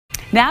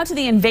Now to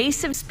the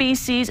invasive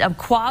species of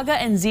quagga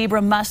and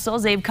zebra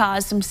mussels. They've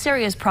caused some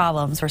serious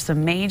problems for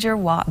some major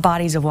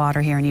bodies of water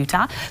here in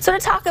Utah. So to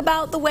talk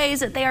about the ways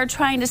that they are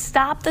trying to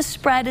stop the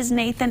spread is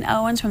Nathan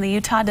Owens from the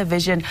Utah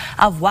Division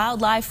of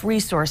Wildlife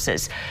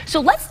Resources. So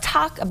let's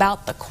talk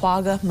about the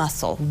quagga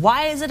mussel.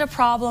 Why is it a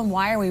problem?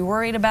 Why are we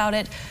worried about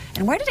it?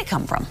 And where did it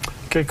come from?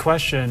 Good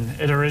question.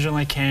 It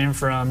originally came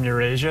from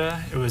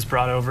Eurasia. It was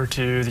brought over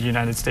to the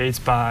United States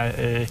by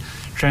a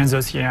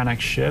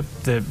transoceanic ship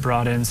that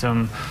brought in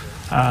some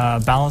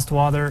ballast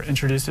water,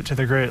 introduced it to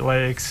the Great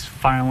Lakes,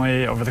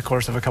 finally, over the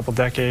course of a couple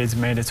decades,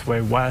 made its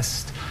way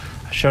west,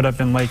 showed up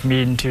in Lake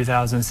Mead in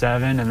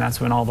 2007, and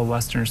that's when all the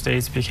western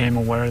states became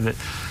aware that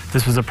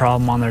this was a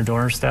problem on their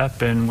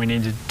doorstep, and we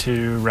needed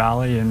to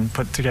rally and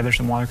put together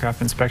some watercraft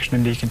inspection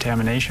and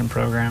decontamination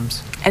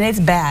programs. And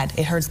it's bad.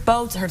 It hurts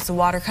boats, it hurts the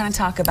water. Kind of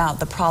talk about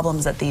the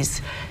problems that these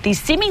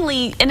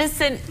seemingly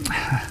innocent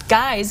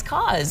guys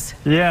cause.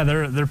 Yeah,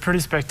 they're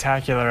pretty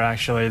spectacular,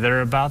 actually.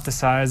 They're about the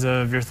size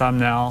of your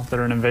thumbnail.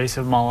 They're an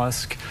invasive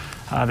mollusk.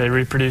 They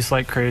reproduce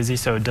like crazy,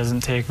 so it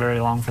doesn't take very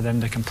long for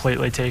them to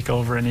completely take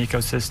over an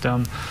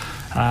ecosystem.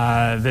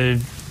 They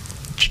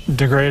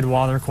degrade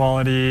water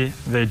quality,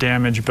 they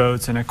damage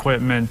boats and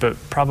equipment, but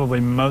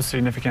probably most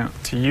significant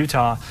to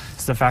Utah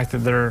is the fact that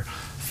they're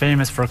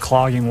famous for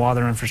clogging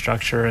water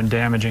infrastructure and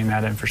damaging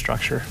that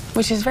infrastructure.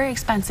 Which is very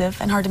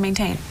expensive and hard to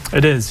maintain.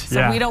 It is, so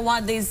yeah. We don't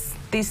want these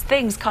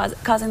things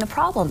causing the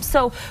problem.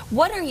 So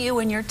what are you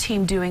and your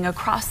team doing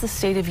across the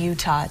state of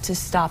Utah to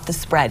stop the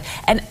spread?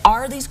 And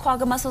are these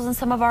quagga mussels in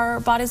some of our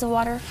bodies of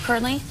water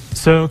currently?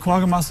 So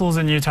quagga mussels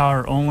in Utah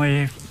are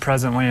only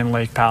presently in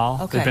Lake Powell.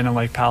 Okay. They've been in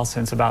Lake Powell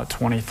since about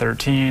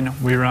 2013.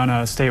 We run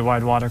a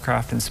statewide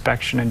watercraft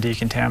inspection and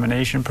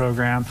decontamination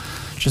program,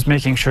 just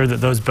making sure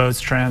that those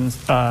boats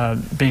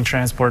being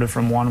transported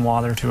from one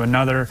water to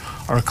another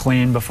are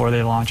clean before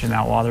they launch in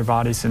that water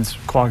body, since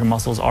quagga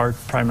mussels are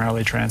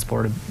primarily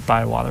transported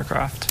by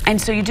watercraft.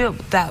 And so you do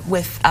that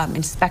with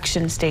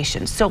inspection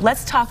stations. So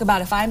let's talk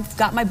about, if I've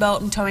got my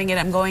boat, I'm towing it,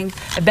 I've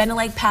been to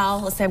Lake Powell,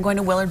 let's say I'm going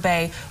to Willard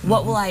Bay,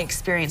 what will I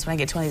experience when I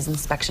get to one of these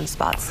inspection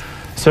spots?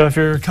 So if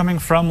you're coming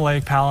from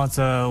Lake Powell, it's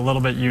a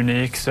little bit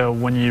unique. So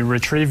when you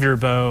retrieve your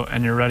boat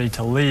and you're ready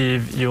to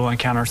leave, you'll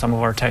encounter some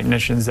of our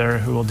technicians there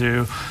who will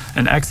do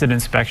an exit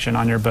inspection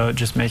on your boat,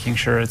 just making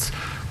sure it's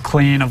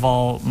clean of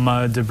all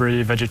mud,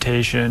 debris,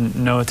 vegetation,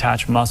 no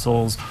attached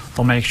mussels.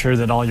 They'll make sure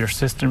that all your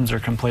systems are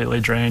completely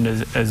drained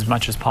as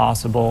much as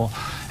possible,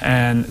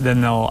 and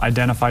then they'll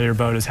identify your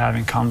boat as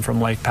having come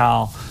from Lake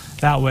Powell.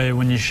 That way,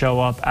 when you show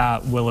up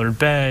at Willard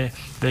Bay,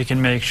 they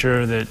can make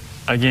sure that,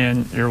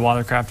 again, your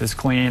watercraft is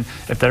clean.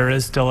 If there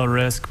is still a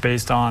risk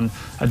based on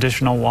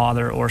additional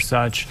water or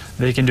such,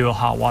 they can do a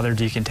hot water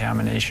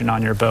decontamination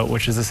on your boat,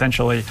 which is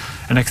essentially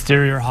an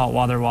exterior hot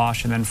water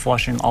wash and then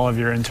flushing all of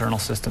your internal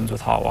systems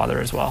with hot water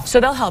as well. So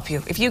they'll help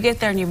you. If you get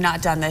there and you've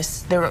not done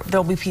this,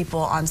 there'll be people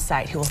on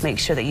site who will make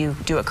sure that you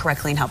do it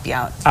correctly and help you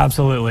out.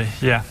 Absolutely,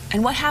 yeah.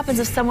 And what happens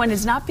if someone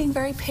is not being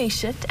very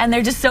patient and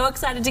they're just so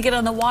excited to get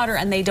on the water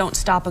and they don't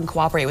stop and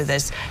cooperate with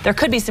this? There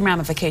could be some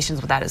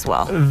ramifications with that as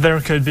well. There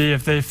could be.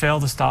 If they fail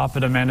to stop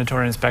at a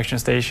mandatory inspection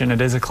station,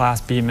 it is a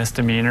Class B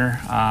misdemeanor.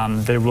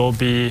 They will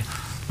be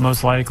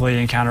most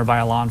likely encountered by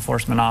a law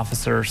enforcement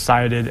officer,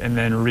 cited, and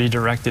then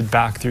redirected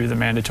back through the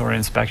mandatory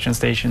inspection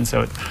station.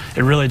 So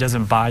it really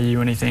doesn't buy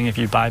you anything if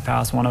you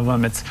bypass one of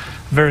them. It's a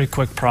very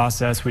quick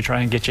process. We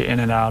try and get you in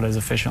and out as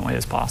efficiently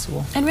as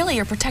possible. And really,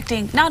 you're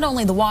protecting not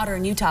only the water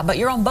in Utah, but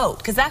your own boat,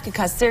 because that could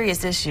cause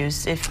serious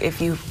issues if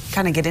you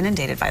kind of get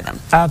inundated by them.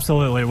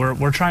 Absolutely.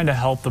 We're trying to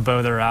help the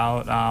boater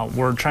out.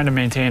 We're trying to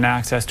maintain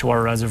access to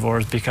our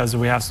reservoirs because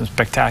we have some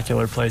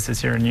spectacular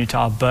places here in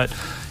Utah. But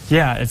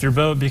yeah, if your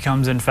boat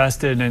becomes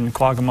infested and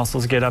quagga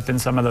mussels get up in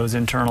some of those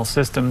internal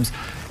systems,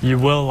 you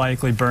will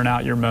likely burn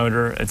out your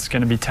motor. It's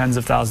going to be tens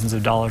of thousands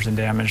of dollars in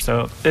damage.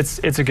 So it's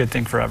a good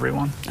thing for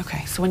everyone.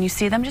 Okay, so when you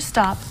see them, just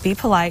stop, be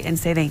polite, and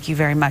say thank you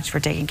very much for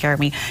taking care of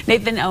me.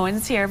 Nathan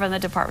Owens here from the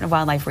Department of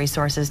Wildlife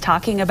Resources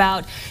talking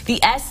about the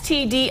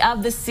STD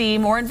of the sea.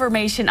 More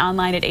information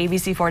online at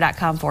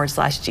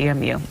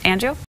abc4.com/GMU. Andrew?